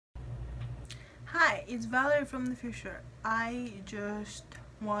Hi, it's Valerie from the future. I just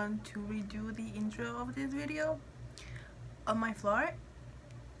want to redo the intro of this video on my floor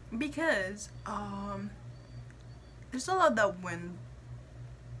because there's a lot that went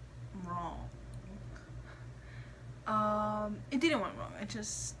wrong. It didn't went wrong. It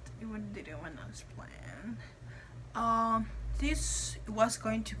didn't went as planned. This was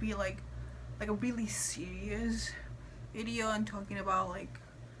going to be like a really serious video and talking about like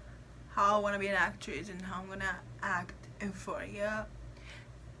how I want to be an actress and how I'm gonna act Euphoria.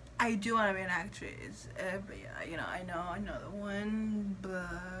 I do want to be an actress, but yeah, you know, I know the one, but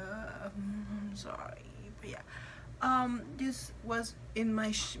I'm sorry, but yeah, this was in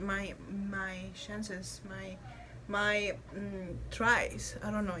my chances, my tries.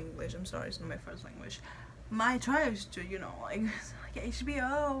 I don't know English. I'm sorry, it's not my first language. My tries to, you know, like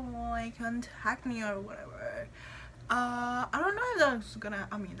HBO, like contact me or whatever. I don't know if that's gonna,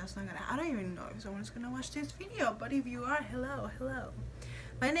 that's not gonna, I don't even know if someone's gonna watch this video, but if you are, hello.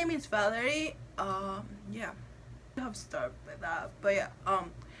 My name is Valerie. Yeah, I have to start with that, but yeah, but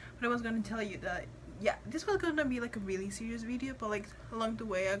I was gonna tell you that, yeah, this was gonna be like a really serious video, but like along the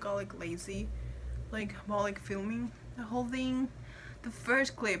way I got like lazy, like while like filming the whole thing. The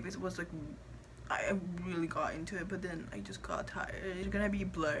first clip was like, I really got into it, but then I just got tired. It's gonna be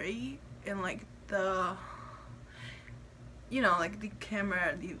blurry and like the, you know, like the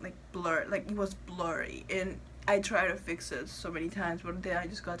camera, like blur, like it was blurry, and I tried to fix it so many times, but then I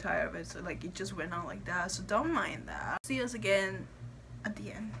just got tired of it, so like it just went out like that. So don't mind that. See us again at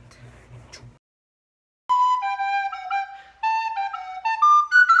the end.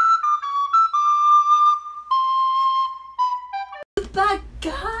 The bad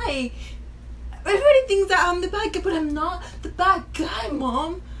guy. Everybody thinks that I'm the bad guy, but I'm not the bad guy,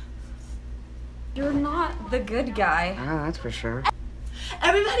 Mom. You're not the good guy. Ah, that's for sure.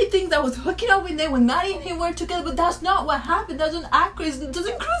 Everybody thinks I was hooking up with them when Maddie and him were together, but that's not what happened. That's an actress that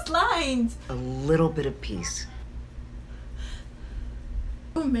doesn't cross lines. A little bit of peace.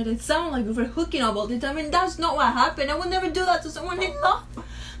 You made it sound like we were hooking up all the time, and that's not what happened. I would never do that to someone I love.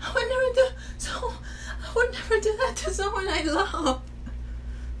 I would never do that to someone I love.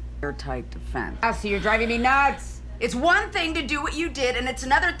 Airtight defense. So you're driving me nuts. It's one thing to do what you did, and it's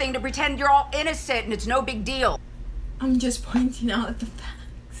another thing to pretend you're all innocent and it's no big deal. I'm just pointing out the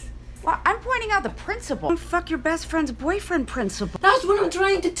facts. Well, I'm pointing out the principle. Don't fuck your best friend's boyfriend principle. That's what I'm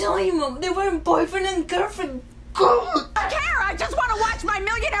trying to tell you, Mom. They weren't boyfriend and girlfriend. God. I don't care. I just want to watch my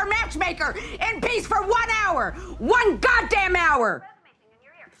Millionaire Matchmaker in peace for 1 hour. 1 goddamn hour.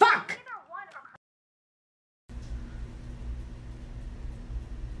 Fuck.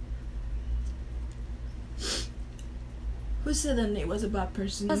 Who said that Nate was a bad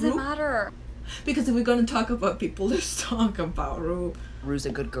person? Doesn't matter. Because if we're gonna talk about people, let's talk about Rue. Rue's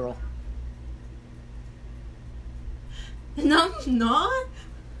a good girl. And I'm not.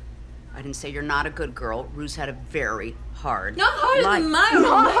 I didn't say you're not a good girl. Rue's had a very hard Not harder life. than mine.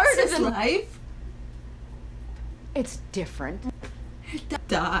 Not harder than life. It's different.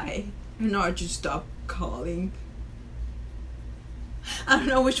 Die. And or just stop calling. I don't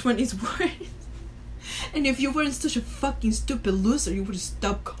know which one is worse. And if you weren't such a fucking stupid loser, you would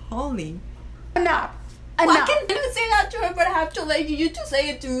stop calling. Enough. Well, Enough. I can say that to her, but I have to let you to say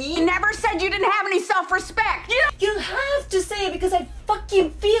it to me. You never said you didn't have any self-respect. You don't have to say it because I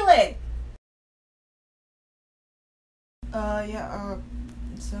fucking feel it. Yeah,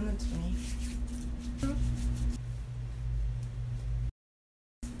 send it to me.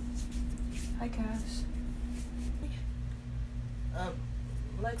 Hi, Cass.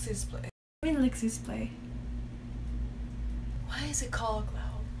 Lexi's play. I mean Lexi's play. Why is it called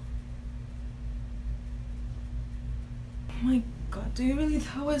Oklahoma? Oh my god, do you really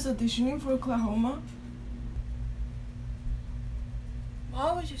thought I was auditioning for Oklahoma?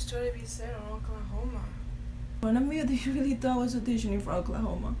 Why would you start to be set on Oklahoma? One of me, do you really thought I was auditioning for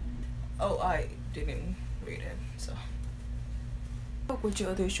Oklahoma? Oh, I didn't read it, so. Why would you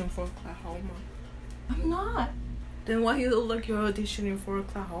audition for Oklahoma? I'm not. Then why you look like you're auditioning for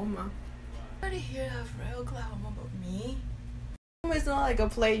Oklahoma? Nobody here have read Oklahoma but me. It's not like a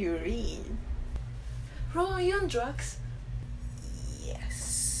play you read. Bro, are you on drugs?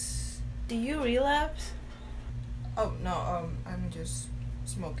 Yes. Do you relapse? Oh no, I'm just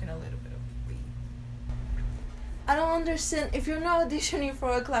smoking a little bit of weed. I don't understand. If you're not auditioning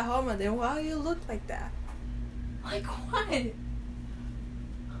for Oklahoma, then why you look like that? Like what?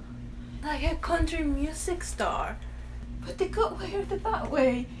 Like a country music star. But the good way or the bad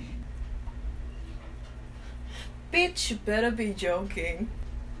way? Bitch, you better be joking.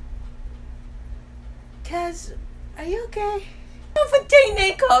 Cass, are you okay? I'm for take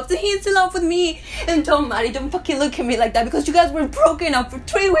makeup, so he's in love with me. And don't, Maddie, don't fucking look at me like that, because you guys were broken up for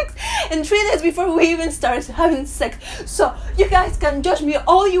 3 weeks and 3 days before we even started having sex. So you guys can judge me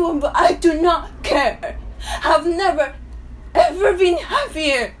all you want, but I do not care. I've never, ever been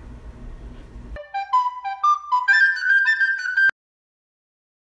happier.